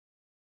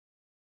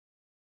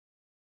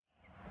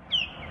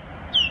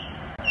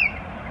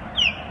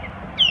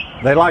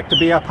They like to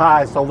be up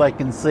high so they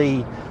can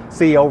see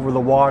over the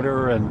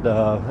water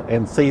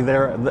and see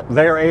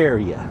their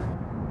area.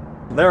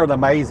 They're an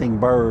amazing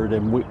bird,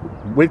 and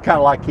we'd kind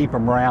of like to keep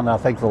them around. I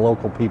think the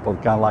local people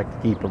kind of like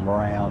to keep them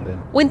around.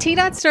 When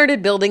TDOT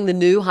started building the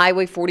new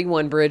Highway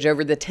 41 bridge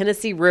over the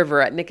Tennessee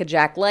River at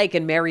Nickajack Lake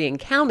in Marion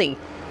County,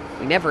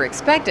 we never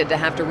expected to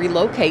have to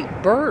relocate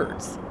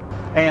birds.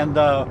 And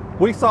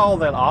we saw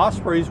that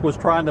ospreys was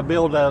trying to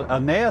build a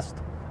nest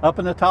up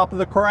in the top of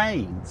the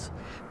cranes.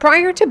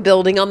 Prior to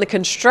building on the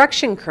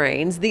construction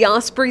cranes, the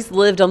ospreys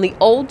lived on the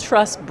old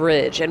truss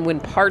bridge, and when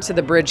parts of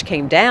the bridge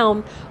came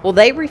down, well,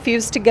 they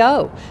refused to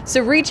go.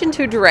 So Region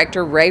 2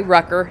 Director Ray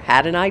Rucker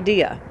had an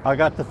idea. I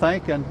got to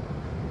thinking,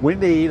 we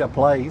need a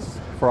place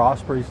for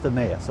ospreys to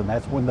nest, and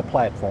that's when the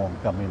platform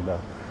come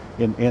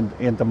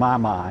into my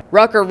mind.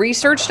 Rucker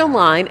researched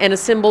online and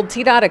assembled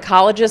TDOT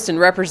ecologists and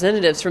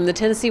representatives from the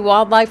Tennessee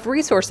Wildlife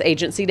Resource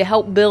Agency to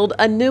help build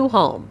a new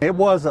home. It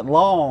wasn't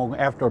long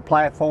after a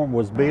platform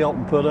was built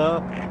and put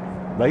up,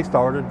 they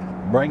started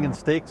bringing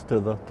sticks to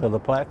the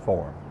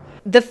platform.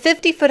 The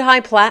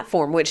 50-foot-high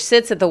platform, which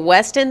sits at the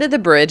west end of the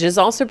bridge, is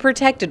also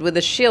protected with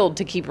a shield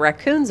to keep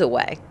raccoons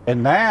away.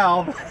 And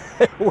now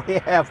we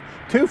have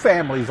two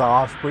families of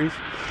ospreys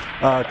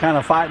kind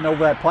of fighting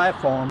over that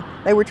platform.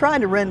 They were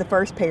trying to run the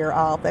first pair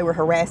off. They were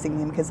harassing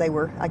them because they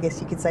were, I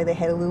guess you could say, they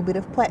had a little bit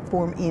of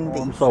platform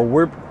envy. So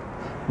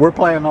we're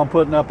planning on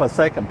putting up a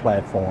second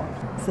platform.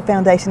 It's the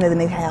foundation of the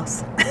new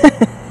house.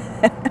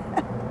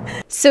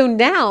 So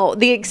now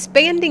the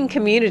expanding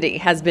community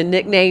has been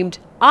nicknamed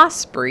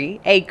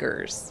Osprey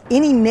Acres.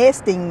 Any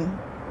nesting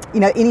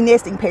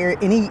pair,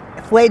 any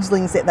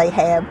fledglings that they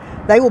have,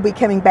 they will be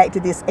coming back to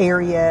this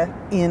area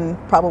in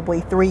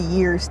probably 3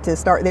 years to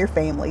start their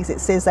families. It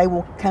says they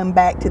will come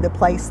back to the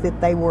place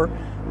that they were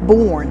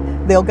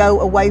born. They'll go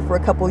away for a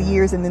couple of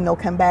years and then they'll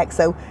come back.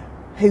 So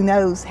who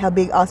knows how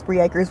big Osprey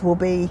Acres will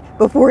be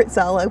before it's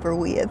all over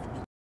with.